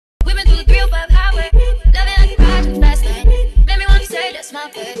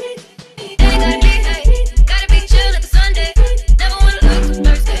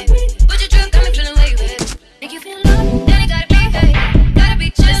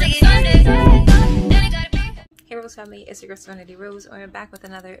tell me? It's your girl Serenity Rose, and we're back with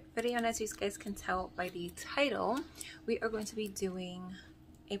another video. And as you guys can tell by the title, we are going to be doing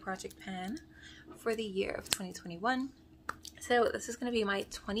a project pan for the year of 2021. So this is going to be my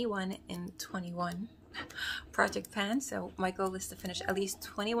 21 in 21 project pan. So my goal is to finish at least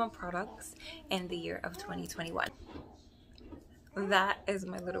 21 products in the year of 2021. That is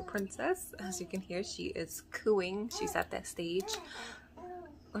my little princess. As you can hear, she is cooing. She's at that stage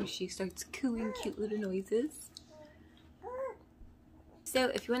or she starts cooing cute little noises. So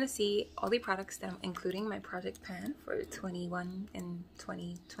if you want to see all the products that I'm including my project pan for 21 and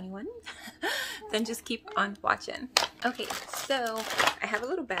 2021, then just keep on watching. Okay, so I have a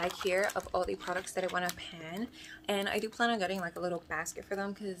little bag here of all the products that I want to pan, and I do plan on getting like a little basket for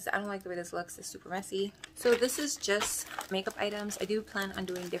them because I don't like the way this looks. It's super messy. So this is just makeup items. I do plan on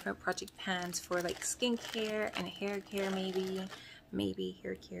doing different project pans for like skincare and hair care, maybe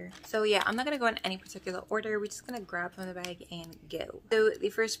hair care. So yeah, I'm not gonna go in any particular order. We're just gonna grab from the bag and go. So the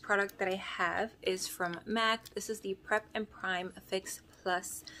first product that I have is from MAC. This is the Prep and Prime Fix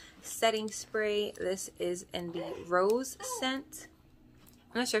Plus setting spray. This is in the rose scent.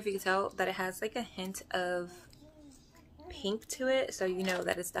 I'm not sure if you can tell that it has like a hint of pink to it, so you know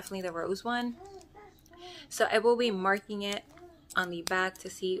that it's definitely the rose one. So I will be marking it on the back to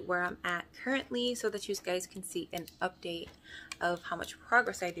see where I'm at currently, so that you guys can see an update of how much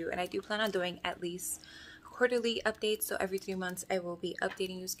progress I do. And I do plan on doing at least quarterly updates, so every 3 months I will be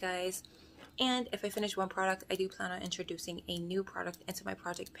updating you guys. And if I finish one product, I do plan on introducing a new product into my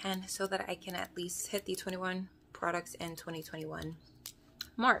project pan so that I can at least hit the 21 products in 2021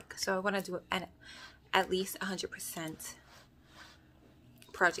 mark. So I want to do at least 100%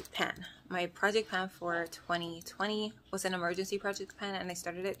 project pan. My project pan for 2020 was an emergency project pan, and I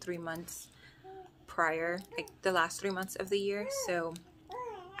started it 3 months prior, like the last 3 months of the year. So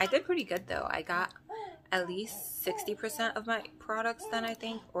I did pretty good though. I got at least 60% of my products done, I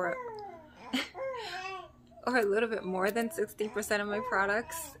think, or or a little bit more than 60% of my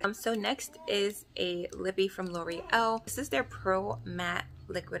products. So next is a lippy from L'Oreal. This is their Pro Matte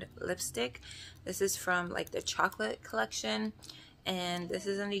Liquid Lipstick. This is from like the chocolate collection, and this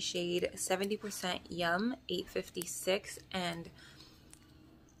is in the shade 70% Yum 856. And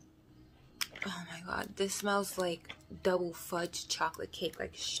oh my god, this smells like double fudge chocolate cake,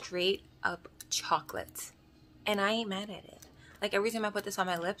 like straight up chocolate, and I ain't mad at it. Like every time I put this on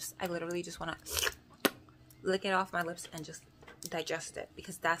my lips, I literally just want to lick it off my lips and just digest it,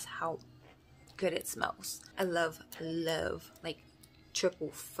 because that's how good it smells. I love like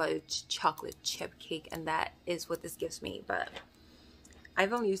triple fudge chocolate chip cake, and that is what this gives me. But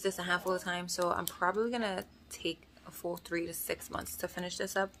I've only used this a handful of times, so I'm probably gonna take a full 3 to 6 months to finish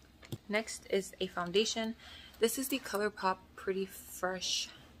this up. Next is a foundation. This is the ColourPop Pretty Fresh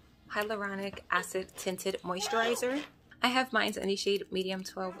Hyaluronic Acid Tinted Moisturizer. I have mine in the shade medium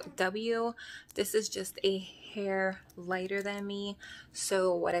 12W. This is just a hair lighter than me,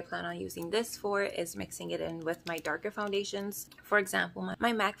 so what I plan on using this for is mixing it in with my darker foundations. For example,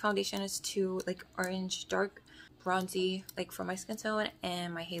 my MAC foundation is too like orange dark bronzy, like for my skin tone,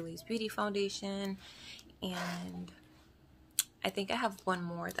 and my Haley's Beauty foundation, and I think I have one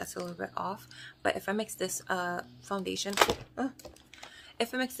more that's a little bit off. But if I mix this foundation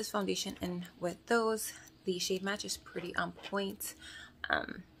in with those, the shade match is pretty on point.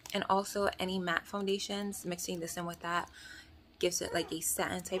 And also any matte foundations, mixing this in with that gives it like a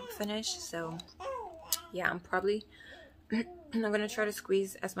satin type finish. So yeah, I'm gonna try to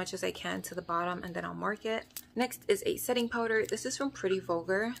squeeze as much as I can to the bottom, and then I'll mark it. Next is a setting powder. This is from Pretty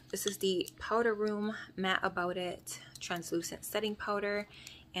Vulgar. This is the Powder Room Matte About It Translucent Setting Powder,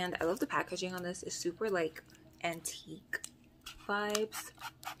 and I love the packaging on this. It's super like antique vibes,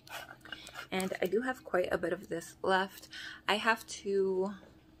 and I do have quite a bit of this left. I have to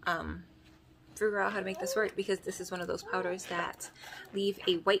figure out how to make this work, because this is one of those powders that leave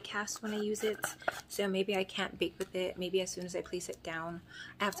a white cast when I use it. So maybe I can't bake with it. Maybe as soon as I place it down,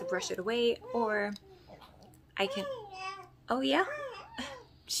 I have to brush it away, or I can... Oh yeah,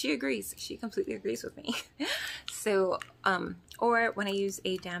 she agrees. She completely agrees with me. So or when I use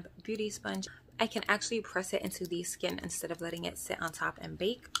a damp beauty sponge, I can actually press it into the skin instead of letting it sit on top and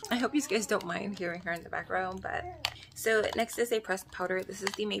bake. I hope you guys don't mind hearing her in the background. But so next is a pressed powder. This is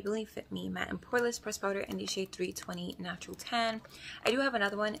the Maybelline Fit Me Matte and Poreless Pressed Powder in the shade 320 Natural Tan. I do have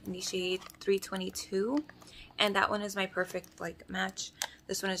another one in the shade 322, and that one is my perfect like match.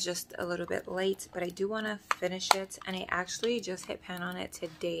 This one is just a little bit light, but I do want to finish it, and I actually just hit pan on it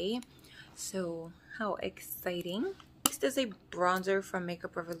today. So how exciting. Next is a bronzer from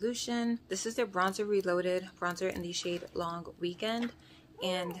Makeup Revolution. This is their Bronzer Reloaded bronzer in the shade Long Weekend,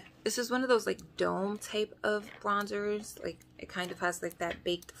 And this is one of those like dome type of bronzers. Like it kind of has like that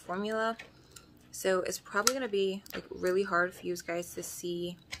baked formula. So it's probably going to be like really hard for you guys to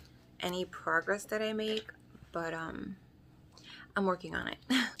see any progress that I make. But I'm working on it.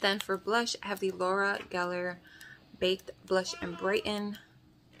 Then for blush, I have the Laura Geller Baked Blush and Brighten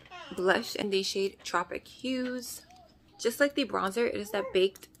blush in the shade Tropic Hues. Just like the bronzer, it is that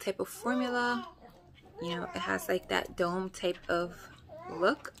baked type of formula. You know, it has like that dome type of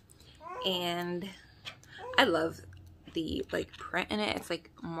look, and I love the like print in it. It's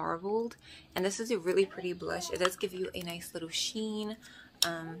like marbled, and this is a really pretty blush. It does give you a nice little sheen.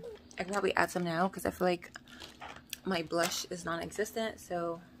 I can probably add some now because I feel like my blush is non-existent,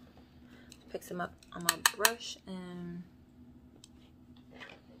 so pick some up on my brush.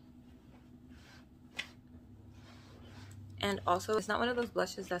 And also, it's not one of those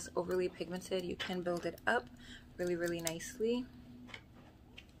blushes that's overly pigmented. You can build it up really, really nicely.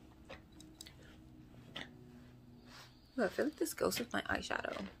 Ooh, I feel like this goes with my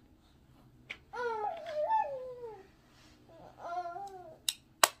eyeshadow.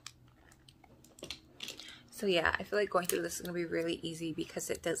 So yeah, I feel like going through this is going to be really easy because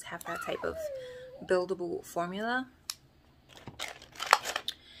it does have that type of buildable formula.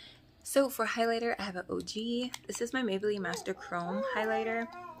 So for highlighter, I have an OG. This is my Maybelline Master Chrome highlighter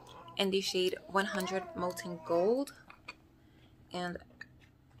in the shade 100 Molten Gold. And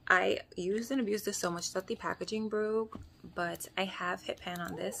I used and abused this so much that the packaging broke, but I have hit pan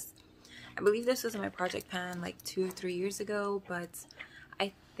on this. I believe this was my project pan like 2 or 3 years ago, but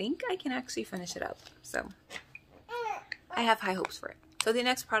I think I can actually finish it up. So I have high hopes for it. So the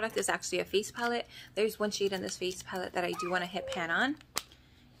next product is actually a face palette. There's one shade in this face palette that I do want to hit pan on.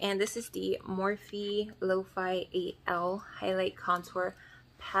 And this is the Morphe Lo-Fi 8L Highlight Contour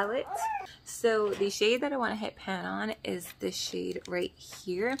Palette. So the shade that I want to hit pan on is this shade right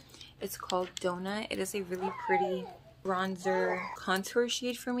here. It's called Donut. It is a really pretty bronzer contour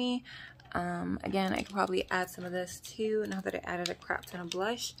shade for me. Again, I could probably add some of this too now that I added a crap ton of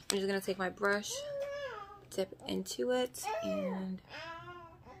blush. I'm just going to take my brush, dip into it, and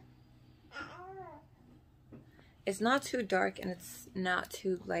it's not too dark and it's not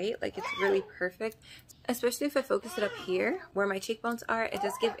too light. Like, it's really perfect. Especially if I focus it up here where my cheekbones are, it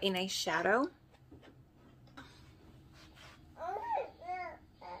does give a nice shadow.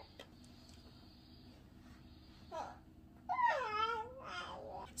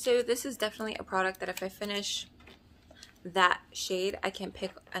 So this is definitely a product that if I finish that shade, I can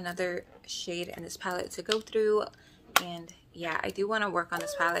pick another shade in this palette to go through. And yeah, I do want to work on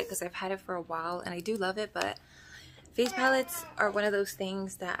this palette because I've had it for a while and I do love it, but face palettes are one of those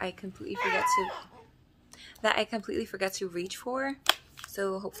things that I completely forget to reach for.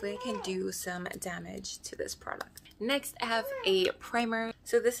 So hopefully I can do some damage to this product. Next, I have a primer.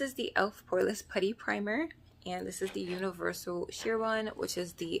 So this is the e.l.f. Poreless Putty Primer. And this is the Universal Sheer one, which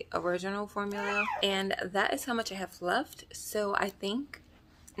is the original formula. And that is how much I have left. So I think,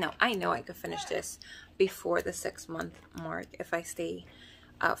 no, I know I could finish this before the 6-month mark if I stay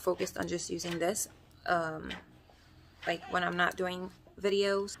focused on just using this. Like when I'm not doing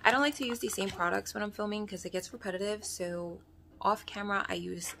videos. I don't like to use the same products when I'm filming because it gets repetitive. So off camera, I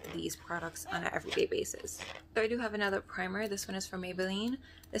use these products on an everyday basis. So I do have another primer. This one is from Maybelline.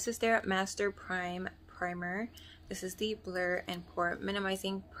 This is their Master Prime Primer. This is the Blur and Pore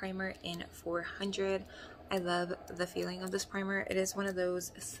Minimizing Primer in 400. I love the feeling of this primer. It is one of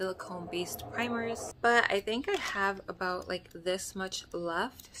those silicone based primers, but I think I have about like this much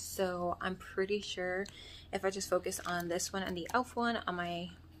left. So I'm pretty sure if I just focus on this one and the e.l.f. one on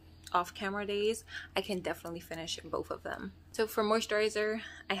my off camera days, I can definitely finish both of them. So for moisturizer,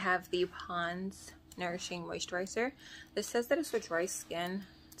 I have the Pond's Nourishing Moisturizer. This says that it's for dry skin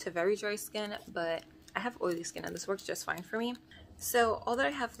to very dry skin, but I have oily skin and this works just fine for me. So all that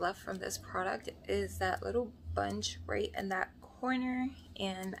I have left from this product is that little bunch right in that corner,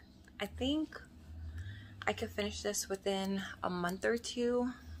 and I think I could finish this within a month or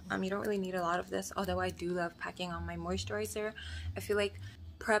two. You don't really need a lot of this, although I do love packing on my moisturizer. I feel like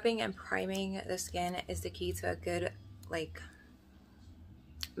prepping and priming the skin is the key to a good like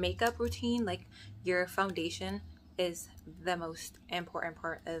makeup routine. Like, your foundation is the most important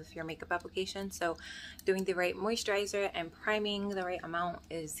part of your makeup application, so doing the right moisturizer and priming the right amount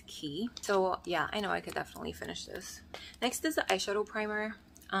is key. So yeah, I know I could definitely finish this. Next is the eyeshadow primer.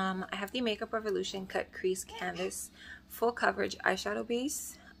 I have the Makeup Revolution Cut Crease Canvas Full Coverage Eyeshadow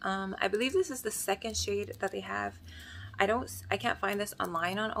Base. I believe this is the second shade that they have. I can't find this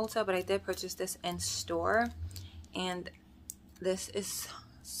online on Ulta, but I did purchase this in store, and this is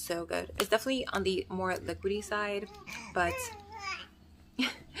so good. It's definitely on the more liquidy side, but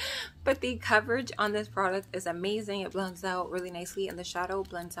But the coverage on this product is amazing. It blends out really nicely, and the shadow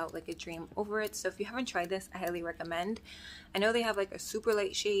blends out like a dream over it. So if you haven't tried this, I highly recommend. I know they have like a super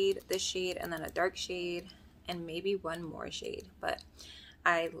light shade, this shade, and then a dark shade, and maybe one more shade, but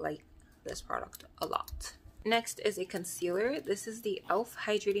I like this product a lot. Next is a concealer. This is the e.l.f.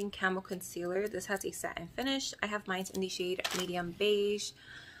 Hydrating Camo Concealer. This has a satin finish. I have mine in the shade medium beige.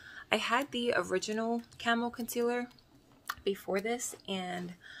 I had the original camo concealer before this,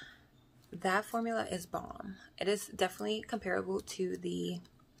 and that formula is bomb. It is definitely comparable to the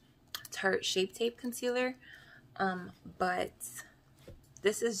Tarte Shape Tape concealer, but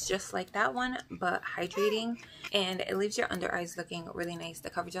this is just like that one, but hydrating, and it leaves your under eyes looking really nice. The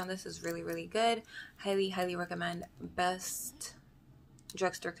coverage on this is really, really good. Highly recommend. Best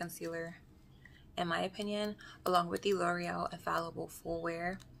drugstore concealer in my opinion, along with the L'Oreal Infallible Full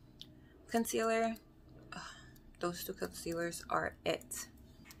Wear concealer. Those two concealers are it.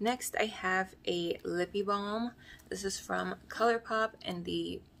 Next, I have a lippy balm. This is from ColourPop in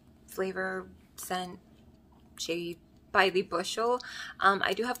the flavor scent shade by the bushel.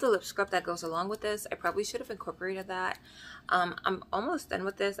 I do have the lip scrub that goes along with this. I probably should have incorporated that. I'm almost done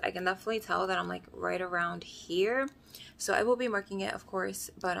with this. I can definitely tell that I'm like right around here, so I will be marking it, of course.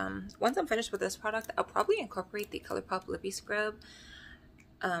 But once I'm finished with this product, I'll probably incorporate the ColourPop lippy scrub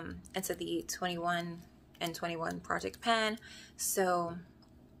into the 21 and 21 project pan. So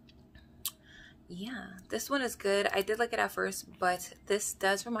yeah, this one is good. I did like it at first, but this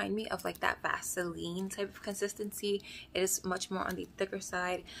does remind me of like that Vaseline type of consistency. It is much more on the thicker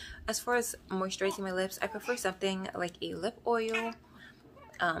side. As far as moisturizing my lips, I prefer something like a lip oil.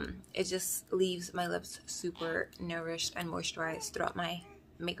 It just leaves my lips super nourished and moisturized throughout my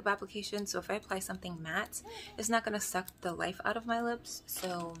makeup application. So if I apply something matte, it's not going to suck the life out of my lips.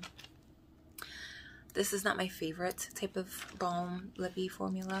 So this is not my favorite type of balm lippy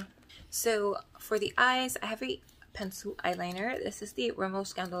formula. So for the eyes, I have a pencil eyeliner. This is the Rimmel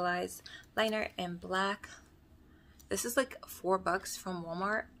Scandalized liner in black. This is like $4 from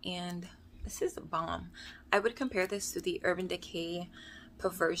Walmart, and this is a bomb. I would compare this to the Urban Decay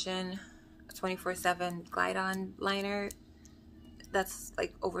Perversion 24/7 Glide On liner. That's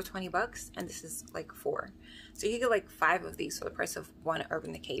like over $20, and this is like $4. So you get like 5 of these for the price of one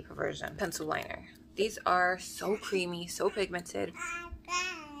Urban Decay Perversion pencil liner. These are so creamy, so pigmented.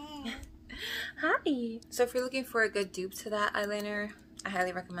 Hi! So if you're looking for a good dupe to that eyeliner, I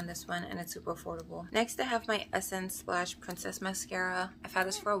highly recommend this one, and it's super affordable. Next, I have my Essence Splash Princess Mascara. I've had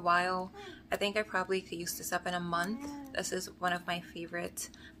this for a while. I think I probably could use this up in a month. This is one of my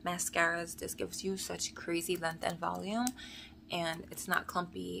favorite mascaras. This gives you such crazy length and volume, and it's not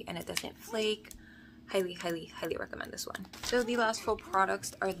clumpy, and it doesn't flake. Highly recommend this one. So the last 4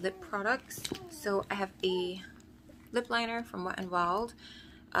 products are lip products. So I have a lip liner from Wet n Wild.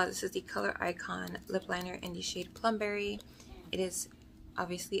 This is the Color Icon lip liner in the shade Plumberry. It is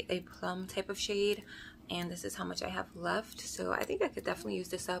obviously a plum type of shade, and this is how much I have left. So I think I could definitely use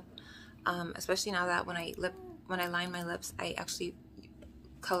this up, especially now that when I line my lips, I actually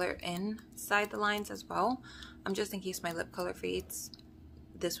color inside the lines as well. Just in case my lip color fades,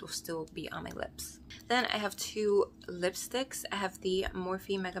 this will still be on my lips. Then I have 2 lipsticks. I have the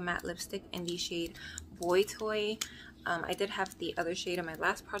Morphe Mega Matte lipstick in the shade Boy Toy. I did have the other shade on my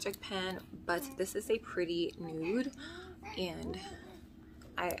last project pan, but this is a pretty nude, and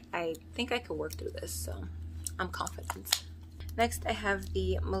I think I could work through this, so I'm confident. Next, I have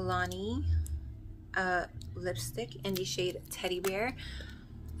the Milani lipstick in the shade Teddy Bear.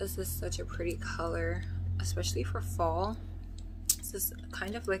 This is such a pretty color, especially for fall. This is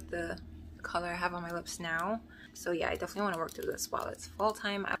kind of like the color I have on my lips now. So yeah, I definitely want to work through this while it's fall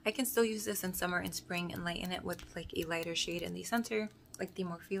time. I can still use this in summer and spring and lighten it with like a lighter shade in the center, like the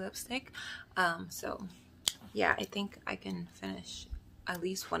Morphe lipstick. So yeah, I think I can finish at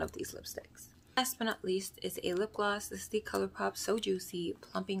least one of these lipsticks. Last but not least is a lip gloss. This is the ColourPop So Juicy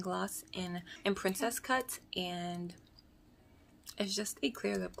Plumping Gloss in Princess Cut, and it's just a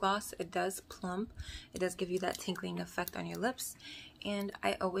clear lip gloss. It does plump. It does give you that tinkling effect on your lips, and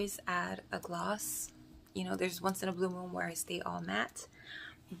I always add a gloss. You know, there's once in a blue moon where I stay all matte,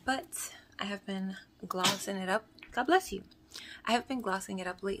 but I have been glossing it up. God bless you. I have been glossing it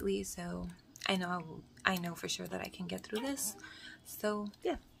up lately, so I know for sure that I can get through this. So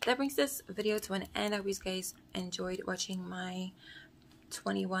yeah, that brings this video to an end. I hope you guys enjoyed watching my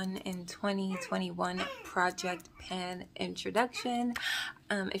 21 and 2021 project pan introduction.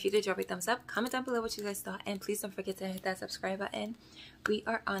 If you did, drop a thumbs up, comment down below what you guys thought, and please don't forget to hit that subscribe button. We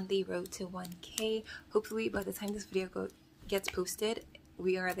are on the road to 1K. Hopefully by the time this video gets posted,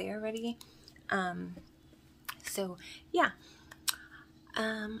 we are there already. So yeah,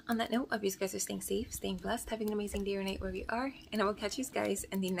 On that note, I hope you guys are staying safe, staying blessed, having an amazing day or night wherever you are, and I will catch you guys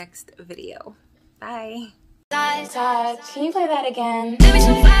in the next video. Bye. Can you play that again?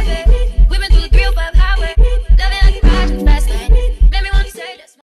 We've been through the 3 or 5 hours.